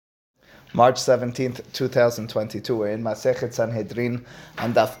March 17th, 2022. We're in Masechet Sanhedrin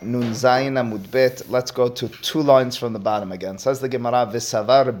and Daf Nun Zayin Amud Bet. Let's go to two lines from the bottom again. Says the Gemara,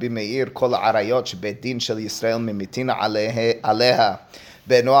 V'savar Rabbi Meir kol arayot shebeit din shel Yisrael mimitina aleha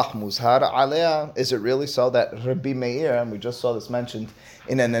be'noach muzhar aleha. Is it really so that Rabbi Meir, and we just saw this mentioned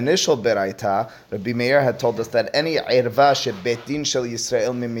in an initial beraita, Rabbi Meir had told us that any irva shebeit din shel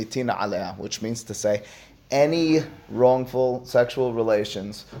Yisrael mimitina aleha, which means to say, any wrongful sexual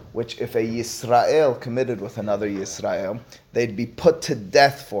relations, which if a Yisrael committed with another Yisrael, they'd be put to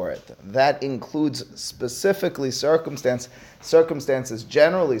death for it. That includes specifically circumstances,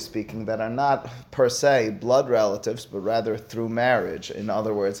 generally speaking, that are not per se blood relatives, but rather through marriage. In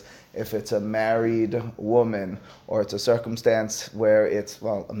other words, if it's a married woman, or it's a circumstance where it's,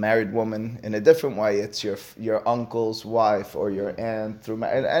 a married woman in a different way, it's your uncle's wife or your aunt, through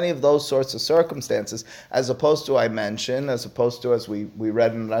any of those sorts of circumstances, as opposed to, as we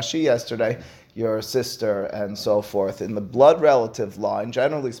read in Rashi yesterday, your sister and so forth. In the blood relative line,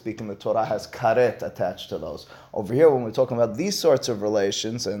 generally speaking, the Torah has karet attached to those. Over here, when we're talking about these sorts of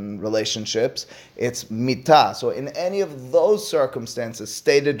relations and relationships, it's mitah. So in any of those circumstances,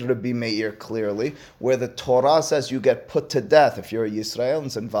 stated Rabbi Meir clearly, where the Torah says you get put to death if you're a Yisrael and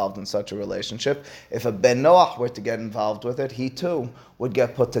is involved in such a relationship, if a Ben Noach were to get involved with it, he too would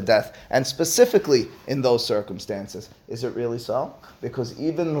get put to death. And specifically in those circumstances. Is it really so? Because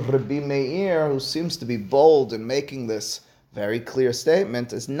even Rabbi Meir, who seems to be bold in making this very clear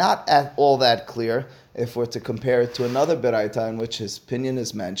statement, is not at all that clear if we're to compare it to another beraita in which his opinion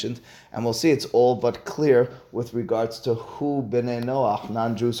is mentioned. And we'll see it's all but clear with regards to who Bnei Noach,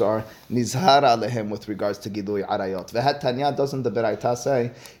 non-Jews, are nizhar alehem with regards to Gilui Arayot. Vehat Tanya, doesn't the beraita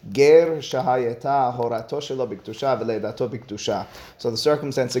say, Ger shahayeta horato shelo biktusha v'leidato biktusha. So the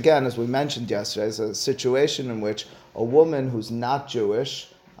circumstance, again, as we mentioned yesterday, is a situation in which a woman who's not Jewish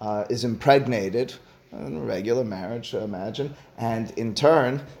is impregnated in a regular marriage, imagine, and in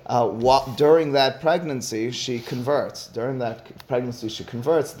turn, during that pregnancy, she converts.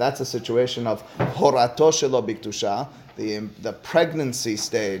 That's a situation of horato shelo biktusha, the pregnancy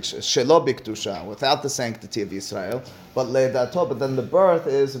stage, shelo biktusha, without the sanctity of Yisrael, but then the birth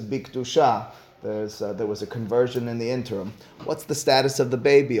is biktusha. There was a conversion in the interim. What's the status of the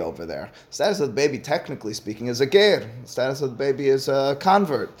baby over there? The status of the baby, technically speaking, is a ger. The status of the baby is a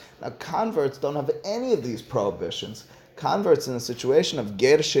convert. Now, converts don't have any of these prohibitions. Converts in a situation of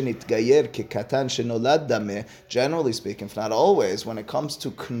ger shenit gayer ki katan shenolad dameh, generally speaking, if not always, when it comes to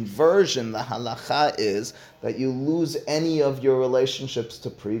conversion, the halacha is that you lose any of your relationships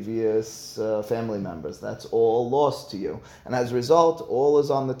to previous family members. That's all lost to you. And as a result, all is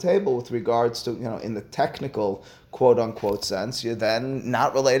on the table with regards to, in the technical quote-unquote sense, you're then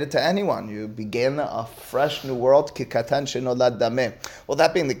not related to anyone. You begin a fresh new world, ki katan shenolad dameh. Well,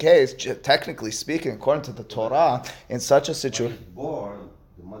 that being the case, technically speaking, according to the Torah, in such a situation... born,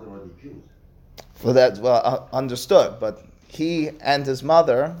 the mother was the Jews. Well, that's understood, but he and his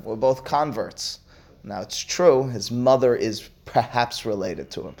mother were both converts. Now, it's true, his mother is perhaps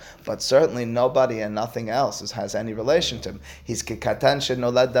related to him, but certainly nobody and nothing else has any relation to him. He's ki katan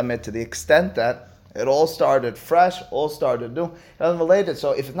shenolad dameh to the extent that it all started fresh, all started new. It doesn't relate it.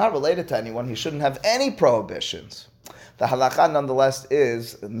 So if it's not related to anyone, he shouldn't have any prohibitions. The halakha, nonetheless,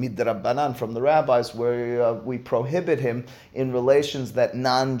 is midrabbanan from the rabbis, where we prohibit him in relations that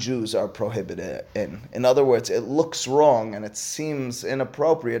non-Jews are prohibited in. In other words, it looks wrong and it seems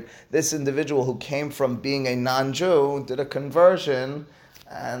inappropriate. This individual who came from being a non-Jew did a conversion,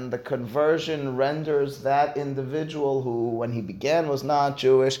 and the conversion renders that individual who, when he began, was not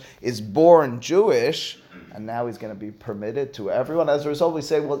Jewish, is born Jewish, and now he's going to be permitted to everyone. As a result, we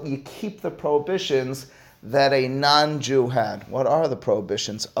say, well, you keep the prohibitions that a non-Jew had. What are the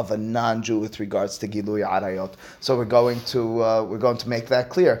prohibitions of a non-Jew with regards to Gilui Arayot? So we're going to make that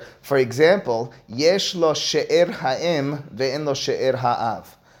clear. For example, Yesh lo she'er ha'im ve'en lo she'er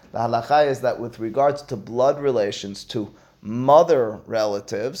ha'av. The halakha is that with regards to blood relations to mother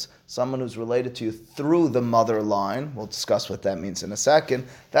relatives, someone who's related to you through the mother line, we'll discuss what that means in a second,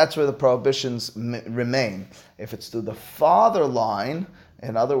 that's where the prohibitions remain. If it's through the father line,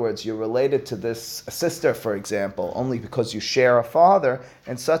 in other words, you're related to this sister, for example, only because you share a father,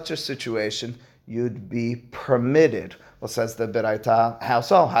 in such a situation, you'd be permitted. Well, says the beraita, how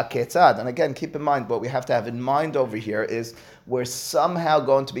so? HaKetzad. And again, keep in mind, what we have to have in mind over here is we're somehow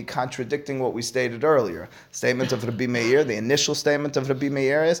going to be contradicting what we stated earlier. Statement of Rabbi Meir, the initial statement of Rabbi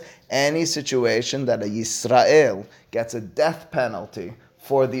Meir is, any situation that a Yisrael gets a death penalty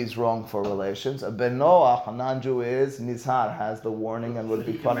for these wrongful relations, a Ben Noach, a non-Jew, is nizhar, has the warning and would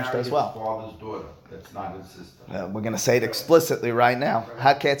be punished as well. His father's daughter, that's not his sister. We're going to say it explicitly right now.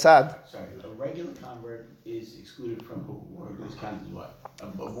 HaKetzad. Sorry. regular convert is excluded from who? Or is counted as what? A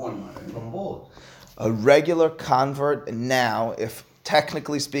born one. From both. A regular convert now, if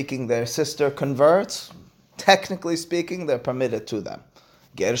technically speaking their sister converts, technically speaking they're permitted to them.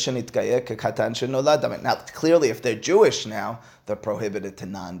 Now, clearly if they're Jewish now, they're prohibited to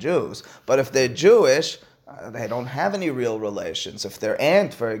non-Jews. But if they're Jewish, they don't have any real relations. If their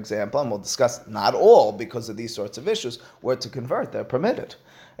aunt, for example, and we'll discuss not all because of these sorts of issues, were to convert, they're permitted.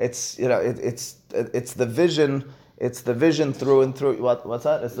 It's it's the vision. It's the vision through and through. What's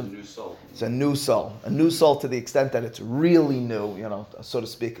that? It's a new soul. It's a new soul. A new soul to the extent that it's really new, so to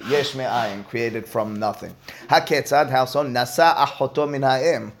speak. Yesh me'ayin, created from nothing. Haketzad, how so? Nasa achoto min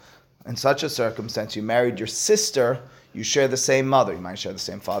ha'im. In such a circumstance, you married your sister, you share the same mother. You might share the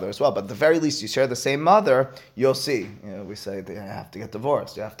same father as well, but at the very least, you share the same mother, you'll see. We say that you have to get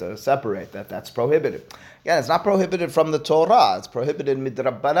divorced. You have to separate. That's prohibited. Again, it's not prohibited from the Torah. It's prohibited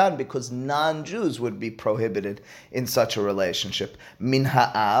midrabbanan because non-Jews would be prohibited in such a relationship. Min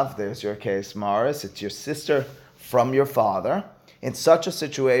ha'av, there's your case, Morris. It's your sister from your father. In such a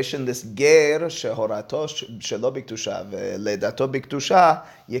situation, this ger shehorato shelo biktusha ve'ledato biktusha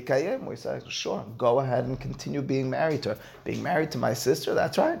yekayem. We say, sure, go ahead and continue being married to her. Being married to my sister,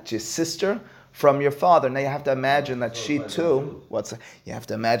 that's right. Your sister from your father. Now you have to imagine that she too. You have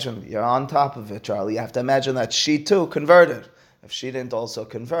to imagine you're on top of it, Charlie. You have to imagine that she too converted. If she didn't also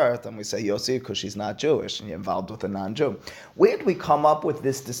convert, then we say Yossi because she's not Jewish and you're involved with a non-Jew. Where did we come up with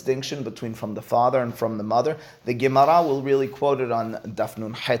this distinction between from the father and from the mother? The Gemara will really quote it on Daf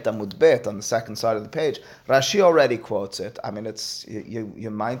Nun Het Amud Bet on the second side of the page. Rashi already quotes it. I mean, it's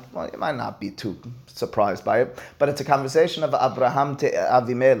you might not be too surprised by it, but it's a conversation of Abraham to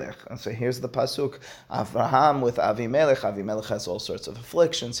Avimelech. And so here's the pasuk: Abraham with Avimelech. Avimelech has all sorts of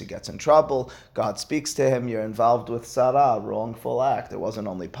afflictions. He gets in trouble. God speaks to him. You're involved with Sarah. Wrongful act. It wasn't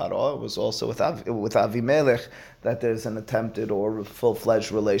only Paro, it was also with Avimelech that there's an attempted or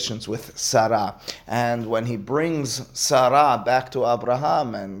full-fledged relations with Sarah. And when he brings Sarah back to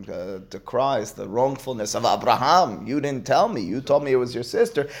Abraham and decries the wrongfulness of Abraham, you didn't tell me, you told me it was your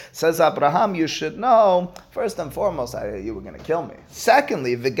sister, says Abraham, you should know, first and foremost, you were going to kill me.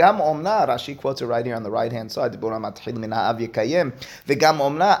 Secondly, V'gam omna, Rashi quotes it right here on the right-hand side, V'gam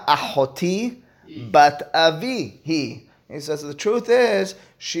omna ahoti bat avi hi. He says, the truth is,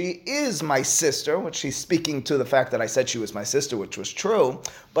 she is my sister, which he's speaking to the fact that I said she was my sister, which was true.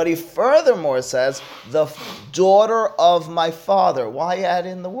 But he furthermore says, the daughter of my father. Why add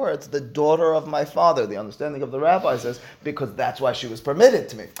in the words, the daughter of my father? The understanding of the rabbi says, because that's why she was permitted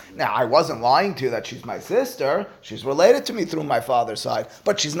to me. Now, I wasn't lying to you that she's my sister. She's related to me through my father's side.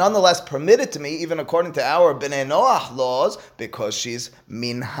 But she's nonetheless permitted to me, even according to our Bnei Noach laws, because she's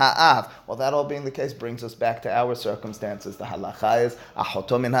min ha'av. Well, that all being the case brings us back to our circumstances. The halacha is,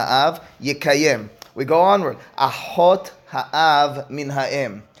 ahot min ha'av yikayim. We go onward. Ahot ha'av min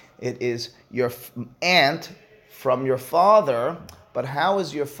ha'im. It is your aunt from your father, but how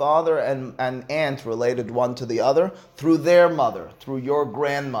is your father and aunt related one to the other? Through their mother, through your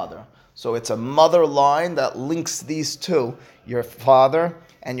grandmother. So it's a mother line that links these two, your father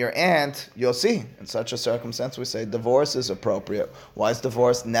and your aunt. You'll see, in such a circumstance, we say divorce is appropriate. Why is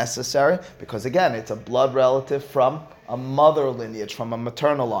divorce necessary? Because again, it's a blood relative from a mother lineage, from a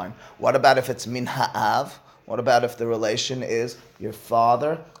maternal line. What about if it's min ha'av? What about if the relation is your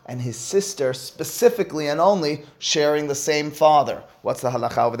father and his sister specifically and only sharing the same father? What's the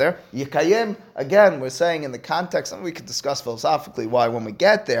halacha over there? Yikayim, again, we're saying in the context, and we could discuss philosophically why when we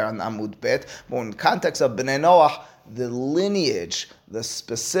get there on Amud Bet, but in the context of Bnei Noach, the lineage, the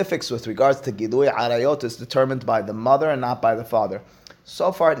specifics with regards to Gilui Arayot is determined by the mother and not by the father.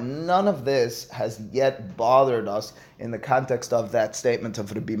 So far, none of this has yet bothered us in the context of that statement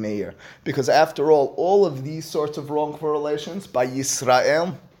of Rabbi Meir. Because after all of these sorts of wrongful relations by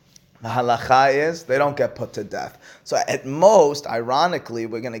Yisrael, the halacha is they don't get put to death. So at most, ironically,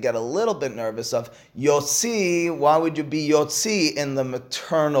 we're going to get a little bit nervous of Yotzi. Why would you be Yotzi in the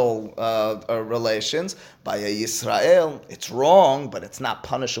maternal relations? By a Yisrael, it's wrong, but it's not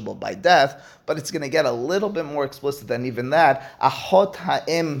punishable by death. But it's going to get a little bit more explicit than even that. Ahot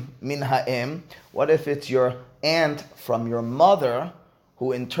ha'im min ha'im. What if it's your aunt from your mother,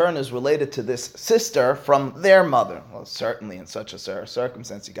 who in turn is related to this sister from their mother? Well, certainly in such a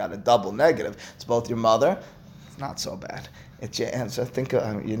circumstance, you got a double negative. It's both your mother, not so bad. It's your aunt. So think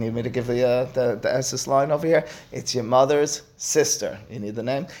you need me to give the Esses line over here. It's your mother's sister. You need the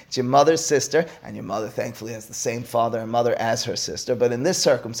name. It's your mother's sister, and your mother thankfully has the same father and mother as her sister. But in this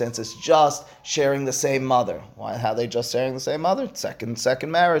circumstance, it's just sharing the same mother. Why? How are they just sharing the same mother?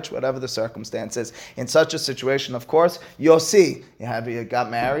 Second marriage, whatever the circumstance is. In such a situation, of course, you'll see. You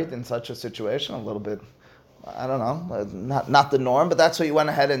got married in such a situation, a little bit, I don't know, not the norm, but that's what you went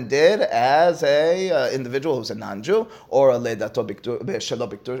ahead and did as a individual who's a non-Jew, or a ledato shelo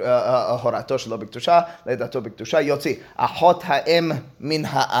biktusha, horato shelo biktusha, ledato biktusha yotzi. Ahot ha'em min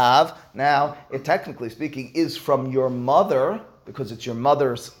ha'av. Now, it technically speaking is from your mother, because it's your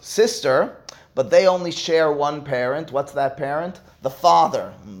mother's sister, but they only share one parent. What's that parent? The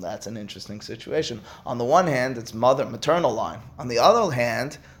father. That's an interesting situation. On the one hand, it's maternal line. On the other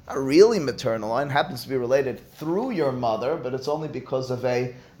hand, not really maternal line, happens to be related through your mother, but it's only because of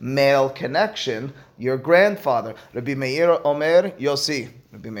a male connection, your grandfather. Rabbi Meir Omer Yossi.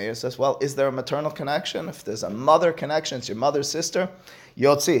 Rabbi Meir says, well, is there a maternal connection? If there's a mother connection, it's your mother's sister.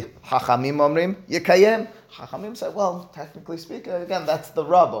 Yotzi. Chachamim Omrim Yekayem. Chachamim say, well, technically speaking, again, that's the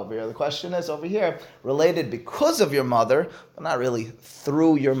rub over here. The question is over here, related because of your mother, but not really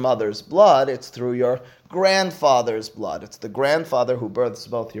through your mother's blood, it's through your grandfather's blood. It's the grandfather who births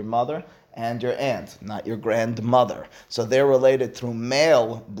both your mother and your aunt, not your grandmother. So they're related through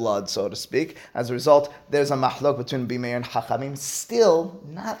male blood, so to speak. As a result, there's a mahlok between Bimeir and Chachamim, still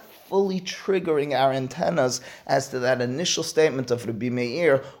not fully triggering our antennas as to that initial statement of Rabbi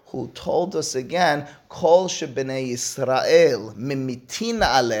Meir, who told us again, Kol shebnei Yisrael mimitin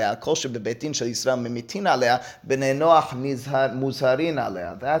alea, Kol shebebeitin shel Yisrael mimitin alea, bnei Noach muzharin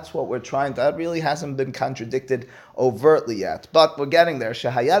alea. That's what we're trying to, that really hasn't been contradicted overtly yet. But we're getting there.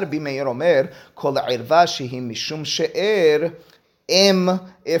 Shehaya Rabbi Meir Omer, Kol irva shehi mishum she'er,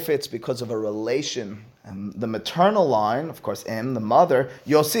 if it's because of a relation, the maternal line, of course, the mother,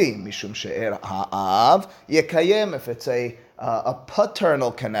 Yossi, mishum she'er ha'av, yekayem, if it's a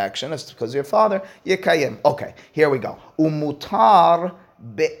paternal connection, it's because of your father, yekayem. Okay, here we go. Umutar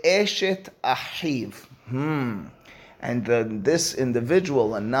be'eshet achiv. And this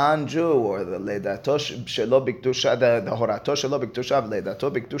individual, a non-Jew, or the ledato shelo biktusha, the horato shelo biktusha,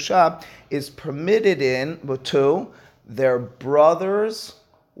 ledato biktusha, is permitted to their brother's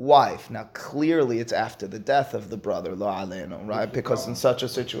wife. Now, clearly, it's after the death of the brother, lo aleinu, right? Because in such a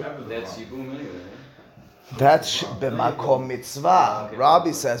situation, That's Yibum anyway. that's b'makom mitzvah. Okay.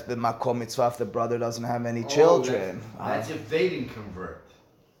 Rabbi says b'makom mitzvah if the brother doesn't have any children. That's if they didn't convert.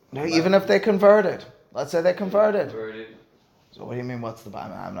 Even if they converted. Let's say they converted. So what do you mean? What's the?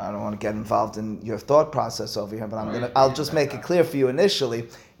 I don't want to get involved in your thought process over here, but I'll just make it clear for you initially.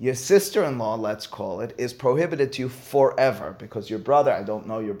 Your sister-in-law, let's call it, is prohibited to you forever because your brother. I don't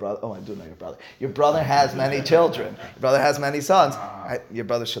know your brother. Oh, I do know your brother. Your brother has many children. Your brother has many sons. Your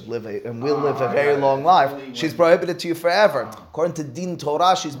brother should live and will live a very long life. She's prohibited to you forever. According to Din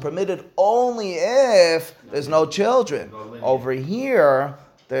Torah, she's permitted only if there's no children. Over here.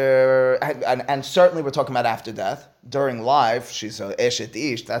 And certainly we're talking about after death. During life, she's a eshet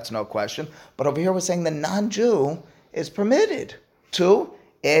ish, that's no question. But over here we're saying the non-Jew is permitted to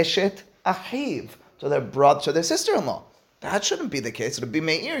eshet achiv, to their brother, to their sister-in-law. That shouldn't be the case. Rabbi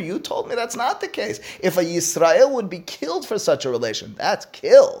Meir, you told me that's not the case. If a Yisrael would be killed for such a relation, that's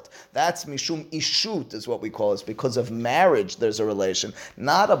killed. That's mishum ishut is what we call it. It's because of marriage there's a relation.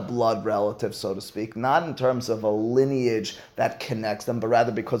 Not a blood relative, so to speak. Not in terms of a lineage that connects them, but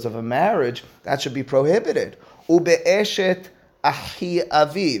rather because of a marriage, that should be prohibited. Ube'eshet achi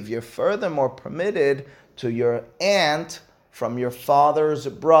aviv. You're furthermore permitted to your aunt from your father's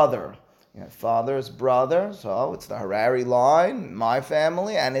brother. Your father's brother, so it's the Harari line, my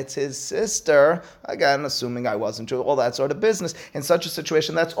family, and it's his sister, again, assuming I wasn't Jew, all that sort of business. In such a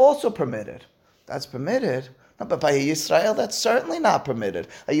situation, that's also permitted. That's permitted. No, but by a Yisrael, that's certainly not permitted.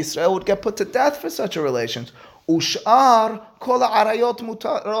 A Yisrael would get put to death for such a relation. Ushar kol arayot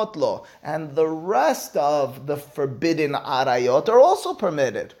mutarot lo. And the rest of the forbidden arayot are also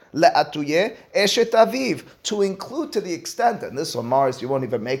permitted. Le'atuye eshet aviv. To include to the extent, and this Mars, you won't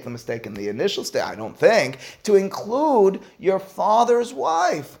even make the mistake in the initial state, I don't think, to include your father's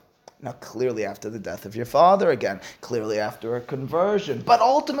wife. Now, clearly after the death of your father, again, clearly after a conversion. But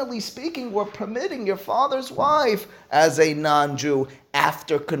ultimately speaking, we're permitting your father's wife as a non-Jew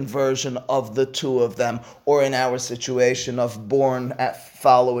after conversion of the two of them, or in our situation of born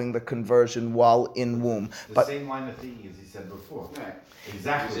following the conversion while in womb. The same line of thinking as he said before. Right.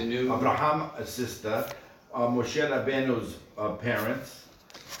 Exactly. Abraham, a sister, Moshe Rabbeinu's parents.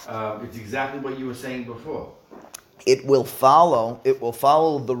 It's exactly what you were saying before. it will follow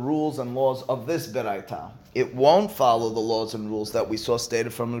the rules and laws of this Beraita. It won't follow the laws and rules that we saw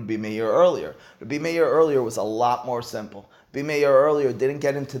stated from Rabbi Meir earlier. Rabbi Meir earlier was a lot more simple. Rabbi Meir earlier didn't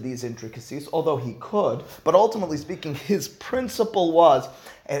get into these intricacies, although he could, but ultimately speaking, his principle was,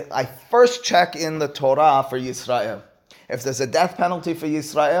 I first check in the Torah for Yisrael. If there's a death penalty for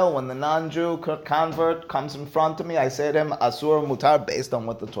Yisrael, when the non-Jew convert comes in front of me, I say to him, Asur Mutar, based on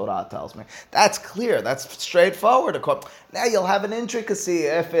what the Torah tells me. That's clear. That's straightforward. Now you'll have an intricacy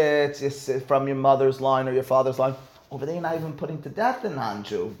if it's from your mother's line or your father's line. Over there, you're not even putting to death the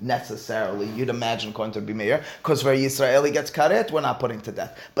non-Jew, necessarily, you'd imagine, according to Rabbi Meir, because where Yisraeli gets karet, we're not putting to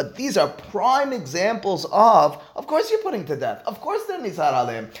death. But these are prime examples of course you're putting to death. Of course they're nizar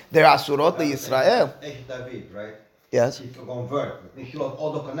aleim. They're asurot Yisrael. David, right? Yes. If you convert, she lost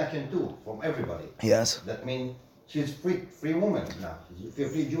all the connection too from everybody. Yes. That means she's free woman now. She's a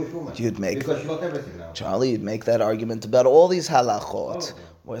free Jewish woman. Because she lost everything now. Charlie, you'd make that argument about all these halachot.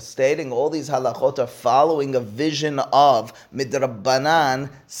 We're stating all these halachot are following a vision of midrabbanan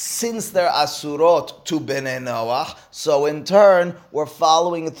since they're asurot to Bnei Noach. So in turn, we're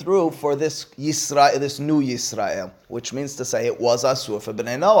following through for this Yisrael, this new Yisrael, which means to say it was asur for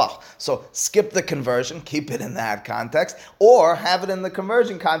Bnei Noach. So skip the conversion, keep it in that context, or have it in the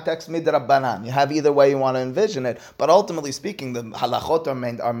conversion context midrabbanan. You have either way you want to envision it, but ultimately speaking, the halachot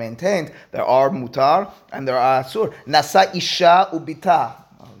are maintained. There are mutar and there are asur. Nasa isha ubita.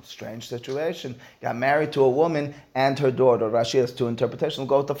 Strange situation. Got married to a woman and her daughter. Rashi has two interpretations. We'll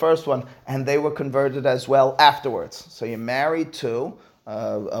go with the first one. And they were converted as well afterwards. So you're married to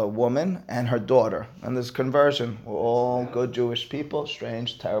a woman and her daughter. And there's conversion. We're all good Jewish people.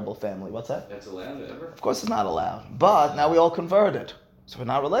 Strange, terrible family. What's that? That's allowed ever? Of course it's not allowed. But now we all converted. So we're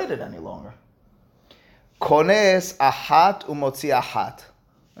not related any longer. Kones ahat umotzi ahat.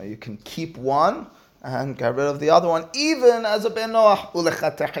 Now you can keep one and get rid of the other one, even as a ben Noach.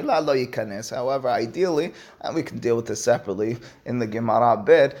 Ulechatechila lo yikanes. However, ideally, and we can deal with this separately in the Gemara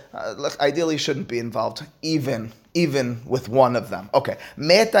bit, ideally shouldn't be involved even with one of them. Okay,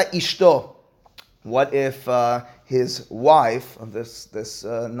 meta ishto. What if his wife, this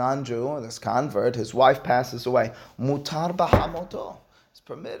non-Jew, this convert, his wife passes away? Mutar bahamoto. It's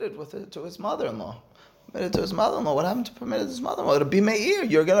permitted to his mother-in-law. Permitted to his mother-in-law. What happened to permitted to his mother-in-law? To be Meir,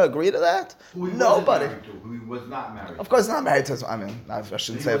 you're going to agree to that? Nobody. Who he was not married to. Of course, not married to his. I mean, I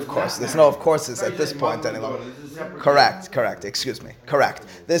shouldn't say of course. There's no of courses at this point any longer. Correct. Excuse me. Correct.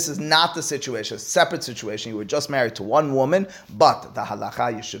 This is not the situation. It's a separate situation. You were just married to one woman, but the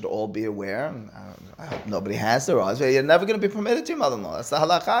halacha, you should all be aware. I hope nobody has their eyes. You're never going to be permitted to your mother-in-law. That's the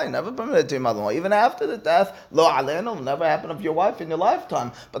halacha. You're never permitted to your mother-in-law. Even after the death, lo aleinu, will never happen of your wife in your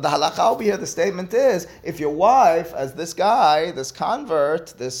lifetime. But the halacha over here, the statement is, if your wife, as this guy, this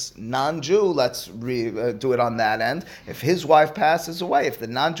convert, this non-Jew, let's do it on that end, if his wife passes away, if the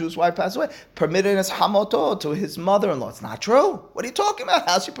non-Jew's wife passes away, permitted as hamoto to his mother-in-law. It's not true. What are you talking about?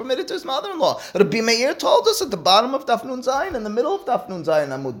 How's she permitted to his mother-in-law? Rabbi Meir told us at the bottom of Daf Nun Zayin, in the middle of Daf Nun Zayin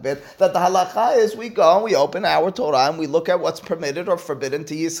Amud Bet, that the halacha is we go and we open our Torah and we look at what's permitted or forbidden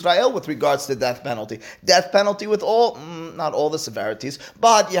to Yisrael with regards to death penalty. Death penalty with not all the severities,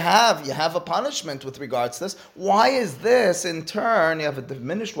 but you have a punishment with regards to this. Why is this in turn, you have a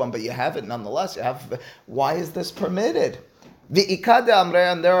diminished one, but you have it nonetheless, why is this permitted? The ikad amre,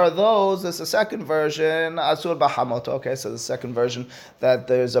 and there are those, there's a second version, asur bahamot, okay, so the second version, that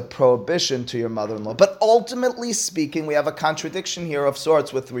there's a prohibition to your mother-in-law. But ultimately speaking, we have a contradiction here of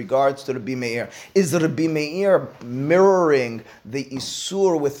sorts with regards to Rabbi Meir. Is Rabbi Meir mirroring the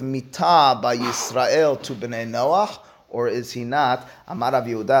isur with mitah by Yisrael to Bnei Noach? Or is he not? Amar Rav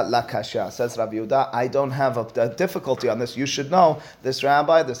Yehuda la kasha. Says Rav Yehuda, I don't have a difficulty on this. You should know, this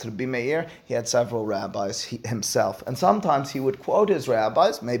rabbi, this Rabbi Meir, he had several rabbis himself. And sometimes he would quote his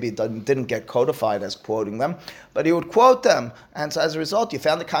rabbis, maybe it didn't get codified as quoting them, but he would quote them. And so as a result, you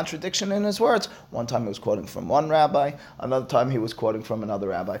found a contradiction in his words. One time he was quoting from one rabbi, another time he was quoting from another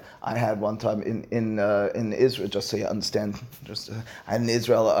rabbi. I had one time in Israel, just so you understand, I had in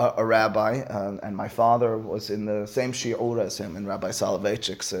Israel a rabbi, and my father was in the same shiur as him, in Rabbi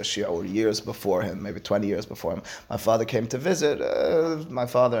Soloveitchik's shiur years before him, maybe 20 years before him. My father came to visit. My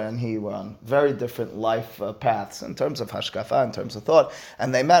father and he were on very different life paths in terms of hashkafa, in terms of thought,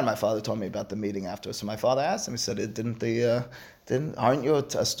 and they met. My father told me about the meeting after. So my father asked him, he said, didn't Aren't you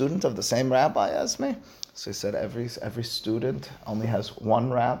a student of the same rabbi as me? So he said, every student only has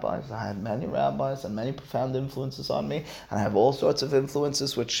one rabbi. I had many rabbis and many profound influences on me, and I have all sorts of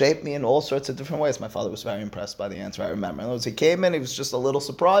influences which shape me in all sorts of different ways. My father was very impressed by the answer, I remember. In other words, he came in, he was just a little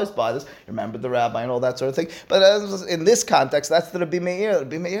surprised by this. He remembered the rabbi and all that sort of thing. But in this context, that's the Rabbi Meir.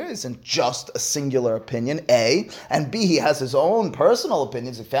 Rabbi Meir isn't just a singular opinion, A, and B, he has his own personal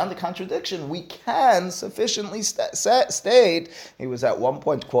opinions. He found a contradiction. We can sufficiently state he was at one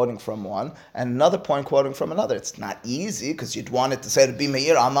point quoting from one, and another point quoting from another. It's not easy because you'd want it to say to be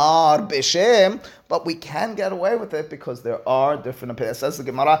Meir Amar B'Shem, but we can get away with it because there are different opinions. Says the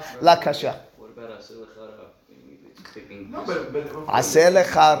Gemara, La Kasha. What about Aseh L'Charav? No, but Aseh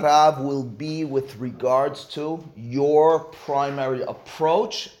L'Charav will be with regards to your primary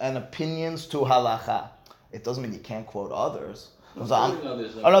approach and opinions to halacha. It doesn't mean you can't quote others. So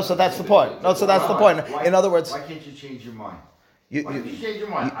that's the point. No, so that's the point. In other words, why can't you change your mind? Why can't you change your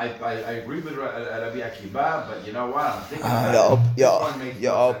mind? I agree with Rabbi Akiva, but you know what? I'm thinking you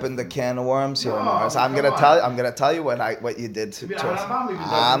opened the can of worms here, Morris. I'm gonna tell you what you did to us.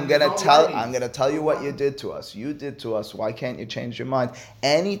 I'm gonna tell you what you did to us. You did to us. Why can't you change your mind?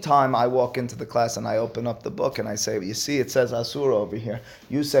 Anytime I walk into the class and I open up the book and I say, you see, it says Asura over here.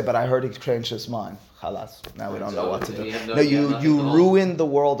 You say, but I heard he changed his mind. Halas. Now we don't know what to do. No, you ruin the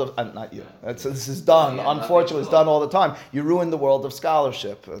world of not you. This is done. Unfortunately, it's done all the time. You ruin the world of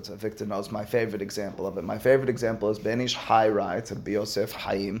scholarship. Victor knows my favorite example of it. My favorite example is Ben Ish Chai writes, Rabbi Yosef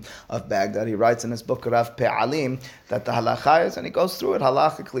Chaim of Baghdad. He writes in his book Rav Pe'alim that the halacha is, and he goes through it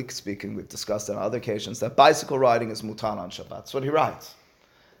halachically speaking. We've discussed it on other occasions that bicycle riding is mutar on Shabbat. That's what he writes.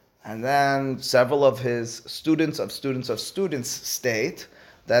 And then several of his students state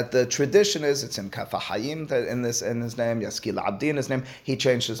that the tradition is, it's in Kafa Hayim in his name, Yaskil Abdi in his name, he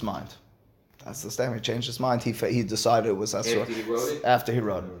changed his mind. That's the statement. He changed his mind. He decided it was Asur. After he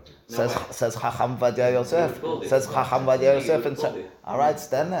wrote it. Says Chacham Vadia Yosef. Says Chacham Vadia Yosef. All right,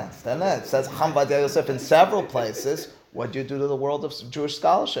 stand there. Says Chacham Vadia Yosef in several places. What do you do to the world of Jewish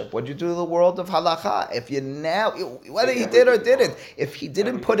scholarship? What do you do to the world of halacha? If you now, whether he did or didn't, if he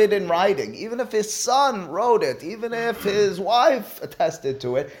didn't put it in writing, even if his son wrote it, even if his wife attested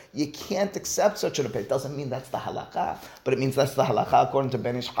to it, you can't accept such an opinion. It doesn't mean that's the halakha, but it means that's the halakha according to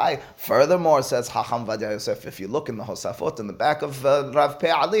Ben Ish Chai. Furthermore, says Chacham Vadia Yosef, if you look in the Hosafot in the back of Rav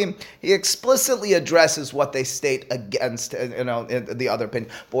Pe'alim, he explicitly addresses what they state against, the other opinion.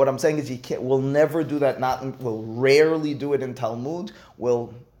 But what I'm saying is, we'll never do that. We'll rarely do it in Talmud.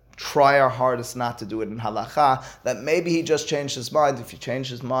 We'll try our hardest not to do it in halacha. That maybe he just changed his mind. If you change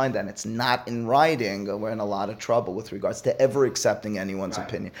his mind and it's not in writing, we're in a lot of trouble with regards to ever accepting anyone's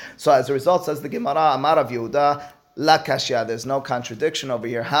opinion. So as a result, says the Gemara, Amar Rav Yehuda, La Kashya, there's no contradiction over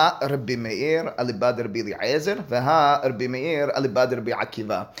here. Ha Rabbi Meir alibad Rabbi Eliezer, veha Rabbi Meir alibad Rabbi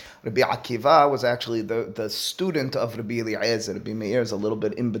Akiva. Rabbi Akiva was actually the student of Rabbi Eliezer. Rabbi Meir is a little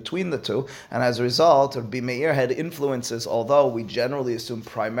bit in between the two, and as a result, Rabbi Meir had influences, although we generally assume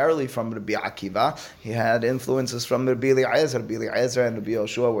primarily from Rabbi Akiva, he had influences from Rabbi Eliezer. Rabbi Eliezer and Rabbi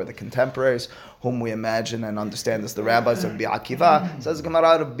Yoshua were the contemporaries, whom we imagine and understand as the rabbis of Rabbi Akiva. Says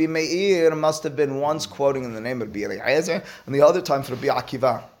Gemara, Rabbi Meir must have been once quoting in the name of Rabbi Eliezer, and the other time for Rabbi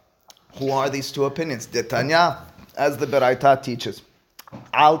Akiva. Who are these two opinions? Detanya, as the Beraita teaches.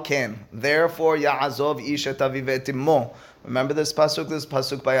 Al ken, therefore Ya'azov Isha Tavivet Immo. Remember this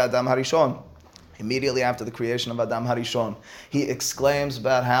pasuk by Adam Harishon. Immediately after the creation of Adam Harishon, he exclaims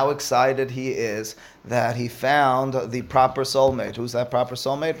about how excited he is that he found the proper soulmate. Who's that proper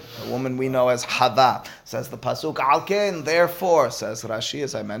soulmate? A woman we know as Hava. Says the pasuk, Al ken, therefore, says Rashi,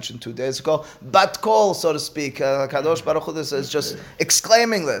 as I mentioned 2 days ago, Bat Kol, so to speak. Kadosh Baruch Hu is just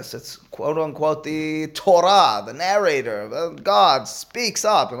exclaiming this. It's quote unquote the Torah, the narrator. God speaks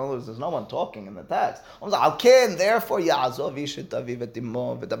up. In other words, there's no one talking in the text. Al ken, therefore, Ya'azov Ishet Aviv et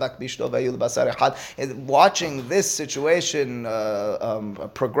Immo v'davak b'ishto v'yul basar echad. Watching this situation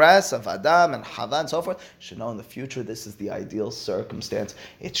progress of Adam and Hava and so forth, you should know in the future this is the ideal circumstance.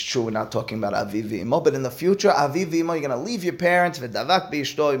 It's true, we're not talking about Aviv v'Imo, but in the future, Aviv v'Imo, you're going to leave your parents, v'davak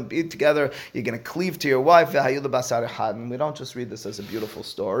b'ishto, and be together, you're going to cleave to your wife, v'hayul basar echad. And we don't just read this as a beautiful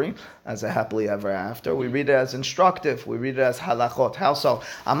story, as a happily ever after. We read it as instructive. We read it as halachot. How so?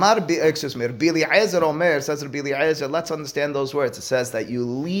 Rabbi Eliezer Omer, says Rabbi Eliezer, let's understand those words. It says that you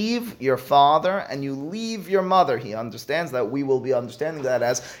leave your father and you leave your mother. He understands that. We will be understanding that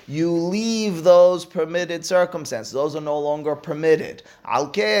as you leave those permitted circumstances. Those are no longer permitted. Al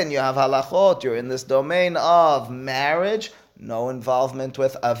ken, you have halachot. You're in this domain of marriage. No involvement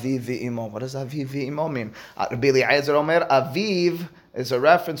with aviv v'imo. What does aviv v'imo mean? Rabbi Eliezer Omer, aviv is a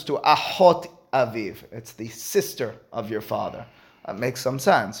reference to ahot aviv. It's the sister of your father. That makes some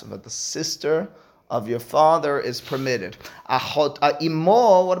sense. But the sister of your father is permitted. Ahot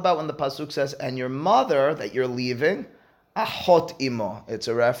imo, what about when the pasuk says, and your mother that you're leaving? Ahot imo. It's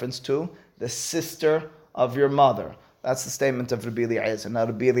a reference to the sister of your mother. That's the statement of Rabbi Eliezer. Now,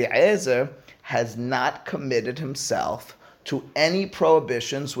 Rabbi Eliezer has not committed himself to any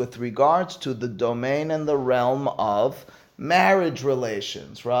prohibitions with regards to the domain and the realm of marriage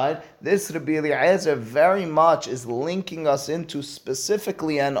relations, right? This Rabbi Eliezer very much is linking us into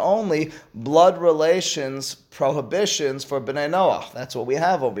specifically and only blood relations prohibitions for Bnei Noach. That's what we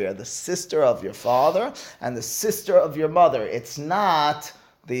have over here. The sister of your father and the sister of your mother. It's not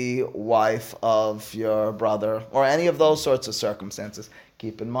the wife of your brother or any of those sorts of circumstances.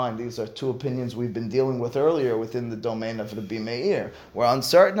 Keep in mind, these are two opinions we've been dealing with earlier within the domain of Rabbi Meir. We're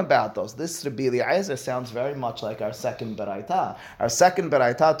uncertain about those. This Rabbi Eliezer sounds very much like our second Beraita. Our second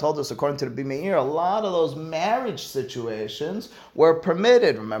Beraita told us, according to Rabbi Meir, a lot of those marriage situations were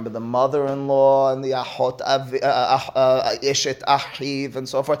permitted. Remember the mother-in-law and the Ishet Achiv and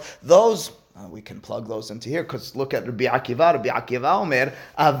so forth. Those we can plug those into here because look at Rabbi Akiva. Rabbi Akiva Omer,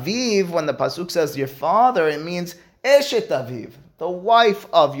 Aviv, when the pasuk says your father, it means Eshet Aviv, the wife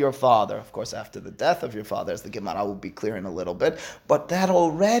of your father. Of course, after the death of your father, as the Gemara will be clear in a little bit. But that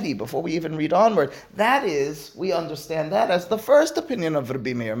already, before we even read onward, that is, we understand that as the first opinion of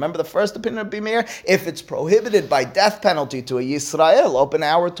Rabbi Meir. Remember the first opinion of Rabbi Meir? If it's prohibited by death penalty to a Yisrael, open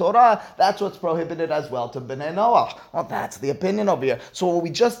our Torah, that's what's prohibited as well to Bnei Noach. Well, that's the opinion over here. So what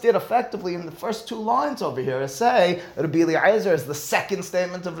we just did effectively in the first two lines over here is say Rabbi Eliezer is the second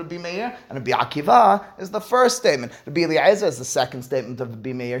statement of Rabbi Meir, and Rabbi Akiva is the first statement. Rabbi Eliezer is the second statement of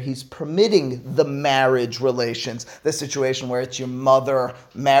Rabbi Meir. He's permitting the marriage relations, the situation where it's your mother,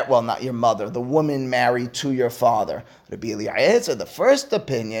 not your mother, the woman married to your father. Rabbi Eliezer, the first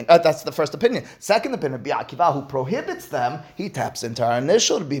opinion, that's the first opinion. Second opinion, Rabbi Akiva, who prohibits them, he taps into our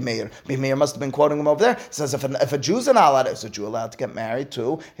initial Rabbi Meir. Rabbi Meir must have been quoting him over there. It says if a Jew's not allowed, is a Jew allowed to get married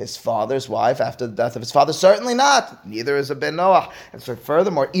to his father's wife after the death of his father? Certainly not. Neither is a Ben Noach. And so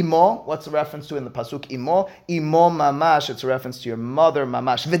furthermore, Imo, what's the reference to in the pasuk? Imo mamash, it's a reference to your mother,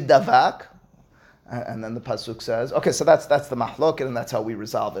 mamash, vidavak. And then the pasuk says, okay, so that's the mahloket, and that's how we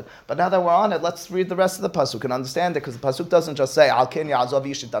resolve it. But now that we're on it, let's read the rest of the pasuk and understand it, because the pasuk doesn't just say al ken ya'azov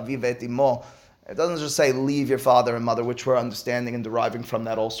ish et aviv et imo. It doesn't just say leave your father and mother, which we're understanding and deriving from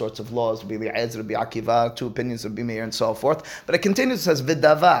that all sorts of laws, Rabbi Eliezer, Rabbi Akiva, two opinions of Rabbi Meir, and so forth. But it continues, it says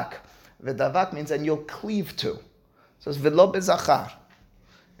vidavak. Vidavak means and you'll cleave to. It says v'lo bezachar.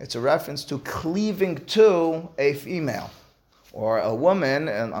 It's a reference to cleaving to a female. Or a woman,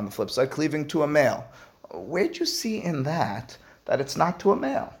 and on the flip side, cleaving to a male. Where'd you see in that it's not to a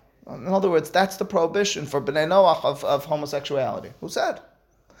male? In other words, that's the prohibition for Bnei Noach of homosexuality. Who said?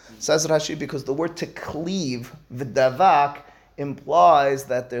 Says Rashi, because the word to cleave, v'davak, implies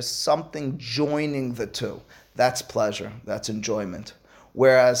that there's something joining the two. That's pleasure, that's enjoyment.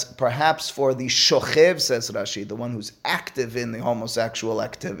 Whereas perhaps for the shochev, says Rashi, the one who's active in the homosexual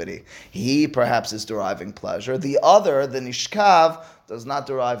activity, he perhaps is deriving pleasure. The other, the nishkav, does not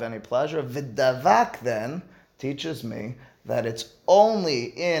derive any pleasure. V'davak then teaches me that it's only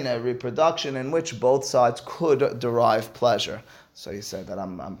in a reproduction in which both sides could derive pleasure. So you said that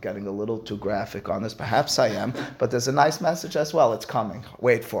I'm getting a little too graphic on this. Perhaps I am, but there's a nice message as well. It's coming.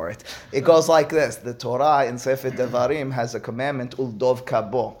 Wait for it. It goes like this. The Torah in Sefer Devarim has a commandment, uldov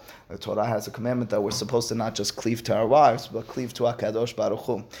kabo. The Torah has a commandment that we're supposed to not just cleave to our wives, but cleave to HaKadosh Baruch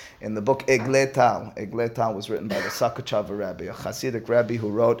Hu. In the book Eglei Tal was written by the Sakochava Rebbe, a Hasidic Rebbe who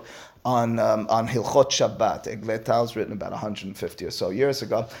wrote on Hilchot Shabbat. Eglei Tal was written about 150 or so years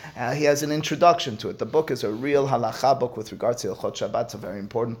ago. He has an introduction to it. The book is a real halacha book with regards to Hilchot Shabbat. It's a very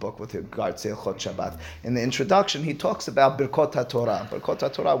important book with regards to Hilchot Shabbat. In the introduction, he talks about Birkot HaTorah. Birkot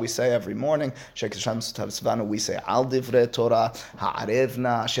HaTorah we say every morning. Shek Hashem Tzavanu we say Al Divrei Torah,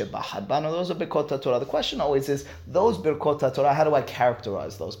 Ha'arevna, Sheba Hadbana. Those are Birkot HaTorah. The question always is, those Birkot HaTorah, how do I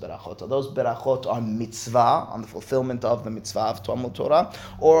characterize those berachot? Are those berachot on mitzvah, on the fulfillment of the mitzvah of Talmud Torah,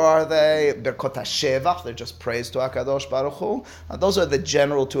 or are they Birkot HaShevach? They're just praise to HaKadosh Baruch Hu. Those are the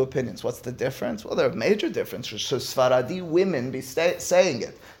general two opinions. What's the difference? Well, there are major differences. Should Sfaradi women be saying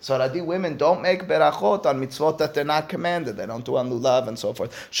it? Sfaradi women don't make berachot on mitzvot that they're not commanded. They don't do on lulav and so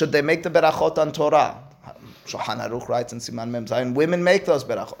forth. Should they make the berachot on Torah? Shulchan Aruch writes in Siman Mem Zayin, women make those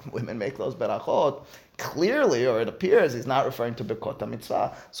berachot. Women make those berachot. Clearly, or it appears, he's not referring to Birkot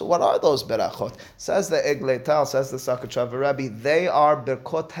HaMitzvah. So what are those berachot? Says the Eglei Tal, says the Sakochava Rebbe, they are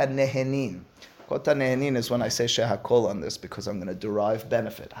Birkot HaNehenin. B'chota nehenin is when I say shehakol on this because I'm going to derive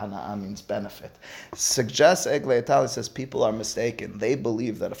benefit. Hana'a means benefit. Suggests Eglei Tal, says people are mistaken. They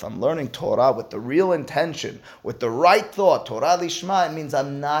believe that if I'm learning Torah with the real intention, with the right thought, Torah lishma, it means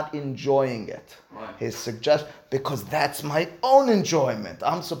I'm not enjoying it. His suggestion, because that's my own enjoyment.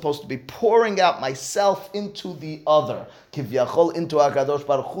 I'm supposed to be pouring out myself into the other, kivyachol, into HaKadosh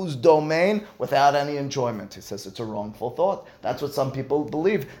Baruch Hu's domain without any enjoyment. He says it's a wrongful thought. That's what some people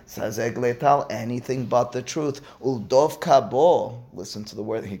believe. Says Eglei Tal, anything but the truth. Uldov kabo, listen to the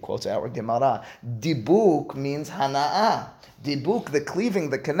word he quotes out Gemara. Dibuk means hana'ah. Dibuk, the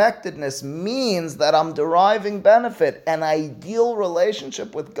cleaving, the connectedness, means that I'm deriving benefit. An ideal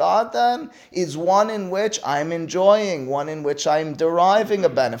relationship with God, then, is one in which I'm enjoying, one in which I'm deriving a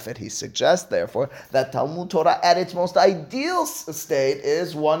benefit. He suggests, therefore, that Talmud Torah at its most ideal state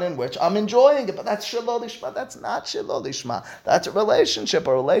is one in which I'm enjoying it. But that's Shelo Lishma. That's not Shelo Lishma. That's a relationship.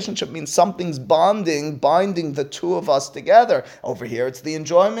 A relationship means something's binding the two of us together. Over here, it's the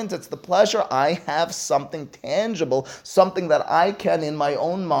enjoyment, it's the pleasure. I have something tangible, something that I can, in my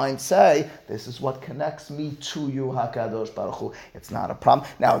own mind, say, this is what connects me to you, HaKadosh Baruch Hu. It's not a problem.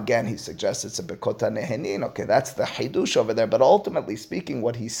 Now, again, he suggests it's a B'chota nehenin. Okay, that's the Hidush over there. But ultimately speaking,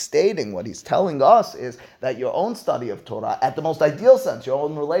 what he's stating, what he's telling us is that your own study of Torah, at the most ideal sense, your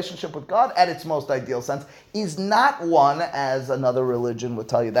own relationship with God, at its most ideal sense, is not one, as another religion would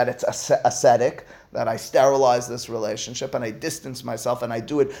tell you, that it's ascetic, that I sterilize this relationship and I distance myself and I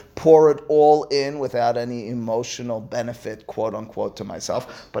do it, pour it all in without any emotional benefit, quote unquote, to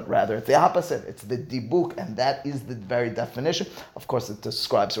myself, but rather it's the opposite. It's the dibuk, and that is the very definition. Of course, it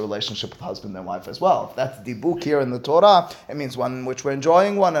describes a relationship with husband and wife as well. If that's dibuk here in the Torah, it means one in which we're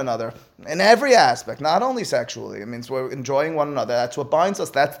enjoying one another in every aspect, not only sexually. It means we're enjoying one another. That's what binds us.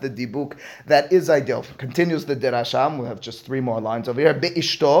 That's the dibuk. That is ideal. Continues the Dirasham. We have just 3 more lines over here.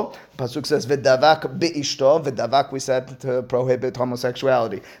 Be'ishto. Pasuk says, V'davak be'ishto. V'davak, we said, to prohibit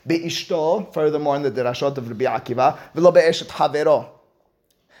homosexuality. Be'ishto, furthermore in the Dirashot of Rabbi Akiva, V'lo be'eshet havero.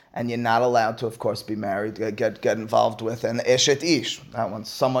 And you're not allowed to, of course, be married, get involved with an eshet ish. That one's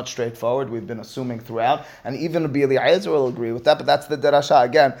somewhat straightforward. We've been assuming throughout. And even Rabbi Eliezer will agree with that, but that's the derasha.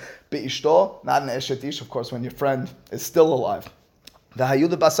 Again, be'ishto, not an eshet ish, of course, when your friend is still alive. V'hayu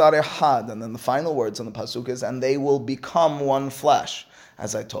lebasar echad, and then the final words on the pasuk is, and they will become one flesh.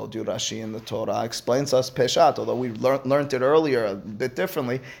 As I told you, Rashi in the Torah explains us Peshat, although we learned it earlier a bit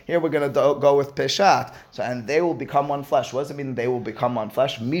differently. Here we're going to go with Peshat. So, and they will become one flesh. What does it mean they will become one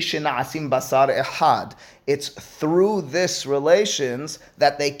flesh? Mishina asim basar ehad. It's through this relations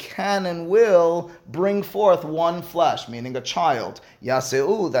that they can and will bring forth one flesh, meaning a child.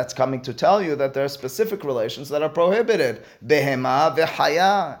 Yaseu, that's coming to tell you that there are specific relations that are prohibited. Behema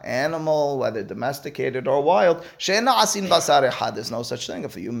v'haya, animal, whether domesticated or wild. She'ena asin basar ehad. There's no such thing.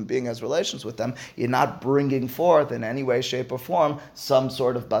 If a human being has relations with them, you're not bringing forth in any way, shape, or form some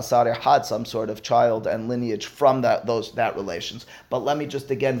sort of basar ehad, some sort of child and lineage from that relations. But let me just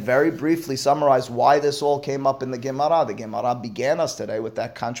again very briefly summarize why this all came up in the Gemara. The Gemara began us today with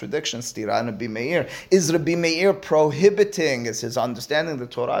that contradiction. Stira Rabbi Meir. Is Rabbi Meir prohibiting, is his understanding the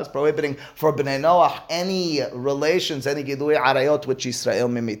Torah is prohibiting for Bnei Noach any relations, any gidui arayot which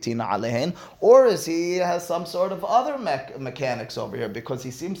Yisrael mimitina alehen, or is he has some sort of other mechanics over here, because he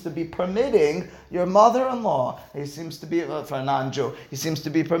seems to be permitting your mother-in-law, he seems to be, for a non-Jew, he seems to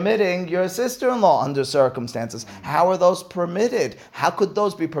be permitting your sister-in-law under circumstances. How are those permitted? How could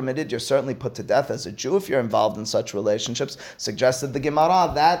those be permitted? You're certainly put to death as a Jew if you're involved in such relationships. Suggested the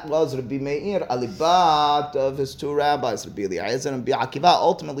Gemara, that was Rabbi Meir, alibat of his 2 rabbis, Rabbi Eliezer and Rabbi Akiva,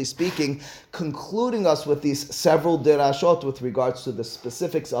 ultimately speaking, concluding us with these several dirashot with regards to the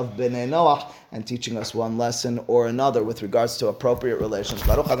specifics of Bnei Noach and teaching us one lesson or another with regards to appropriate relations.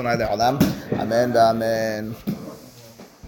 Baruch Adonai Le'olam. Amen. Amen.